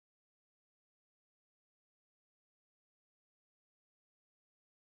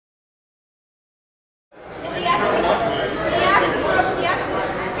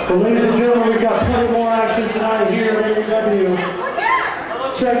Well, ladies and gentlemen, we've got plenty more action tonight here at NAW.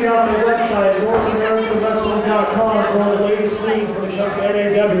 Check out the website, NorthAmericanWrestling.com, for all the latest news when it comes to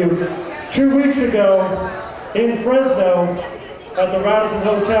NAW. 2 weeks ago, in Fresno, at the Radisson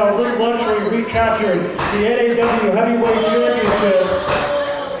Hotel, Rick Luxury recaptured the NAW Heavyweight Championship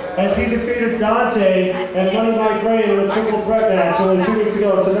as he defeated Dante and Money Mike Ray in a triple threat match only 2 weeks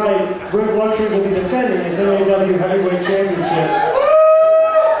ago. Tonight, Rick Luxury will be defending his NAW Heavyweight Championship.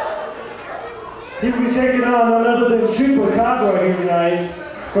 He will be taking on none other than Chupacabra here tonight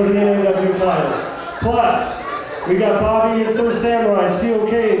for the NAW title. Plus, we got Bobby and Sir Samurai Steel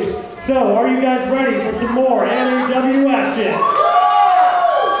Cage. So, are you guys ready for some more NAW action?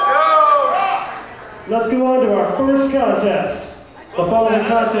 Let's go on to our first contest. The following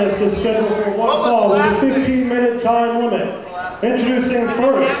contest is scheduled for one fall with a 15-minute time limit. Introducing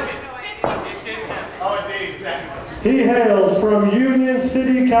first. He hails from Union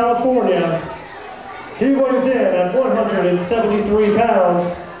City, California. He weighs in at 173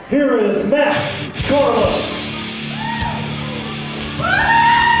 pounds. Here is Matt Carlos.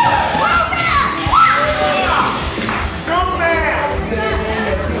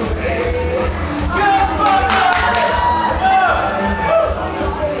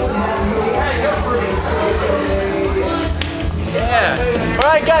 All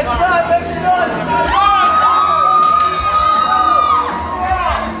right, guys, stop. Let's go.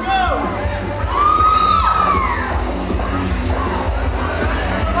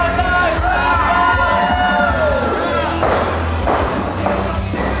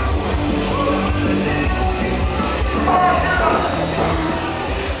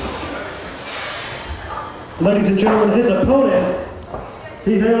 Ladies and gentlemen, his opponent,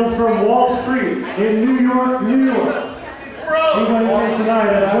 he hails from Wall Street in New York, New York. He weighs in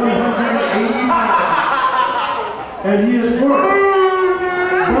tonight at 180 pounds, and he is worth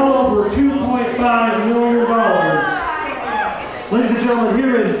well over $2.5 million. Ladies and gentlemen,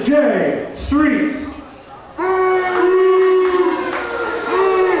 here is Jay Streets.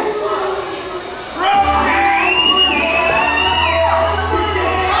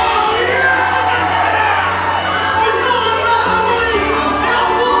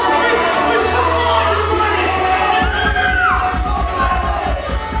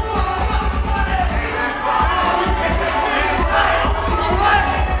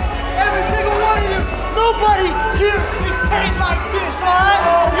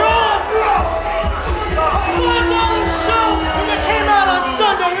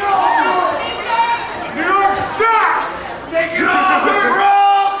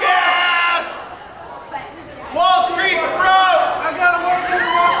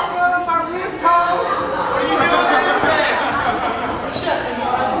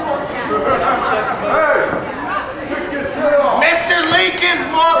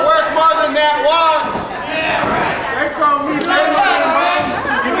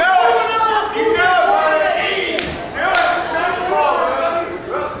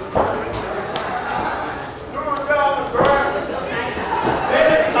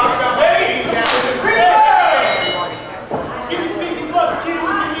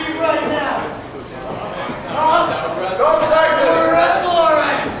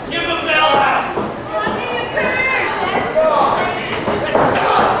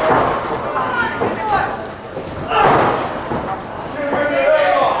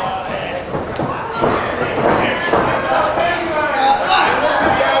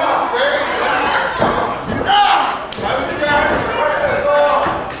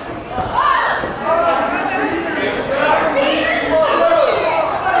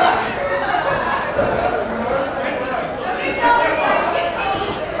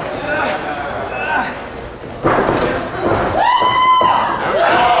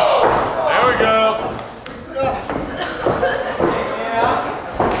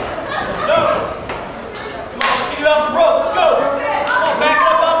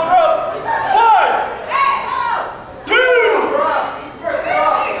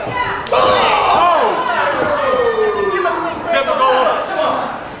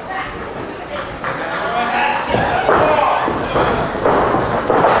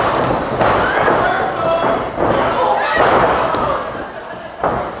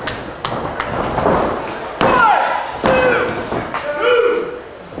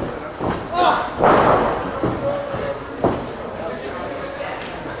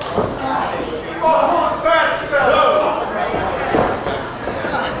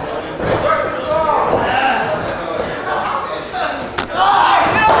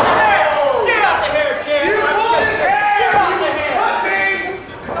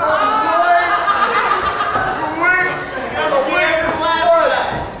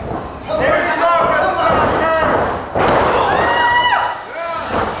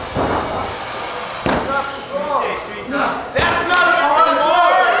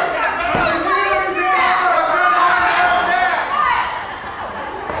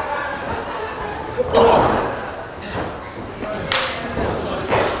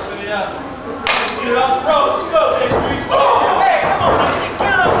 it off the road. Let's go, J Street. Hey, come on, Nancy.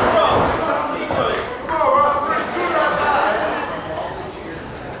 Get it off the road.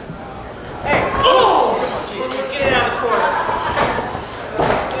 Hey, come on, J Street. Let's get it out of the corner.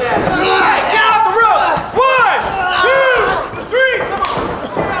 Yeah. Hey, get off the road. 1, 2, 3. Come on.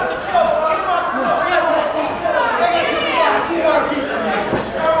 Stay out the choke. Get him off the road.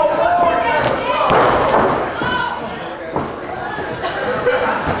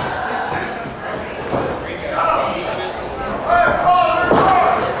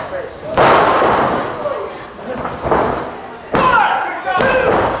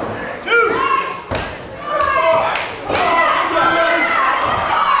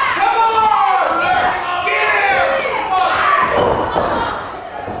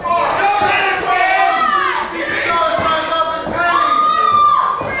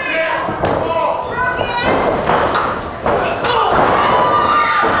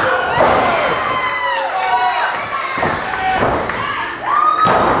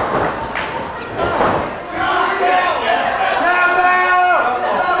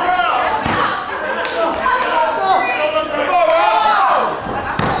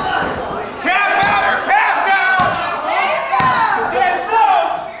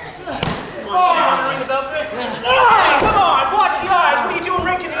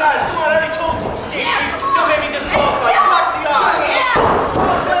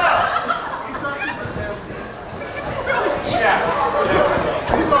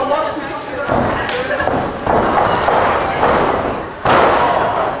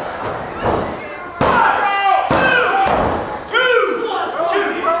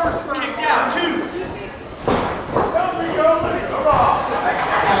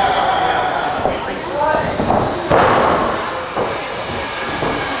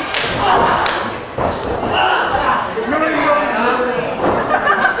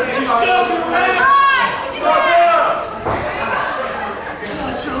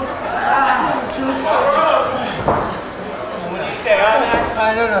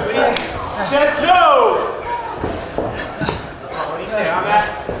 I don't know. Says no! What do you say on that?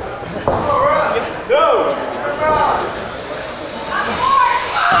 No!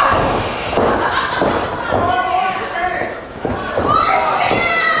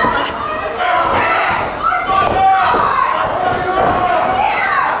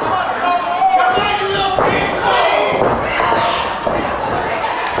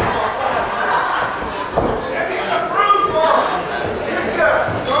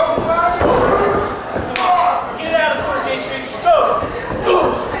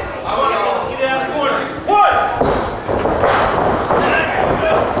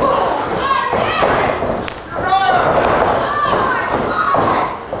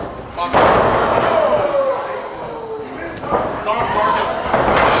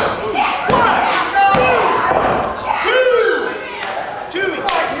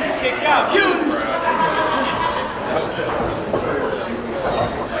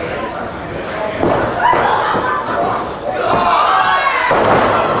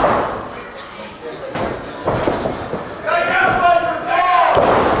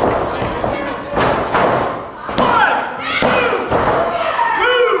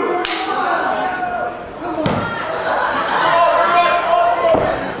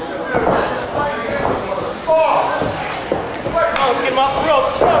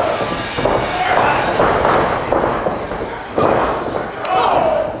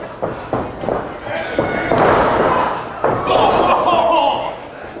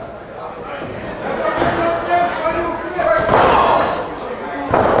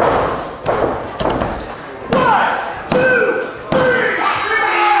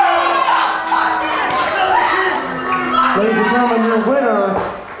 Ladies and gentlemen, your winner,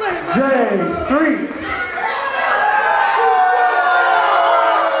 J Street.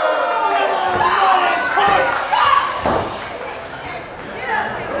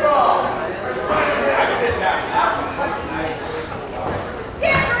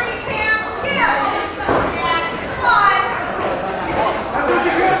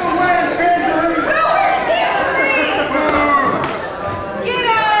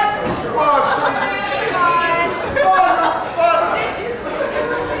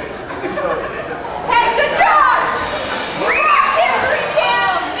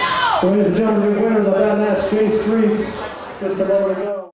 Ladies and gentlemen, your winner of that match, J Street, just a moment ago.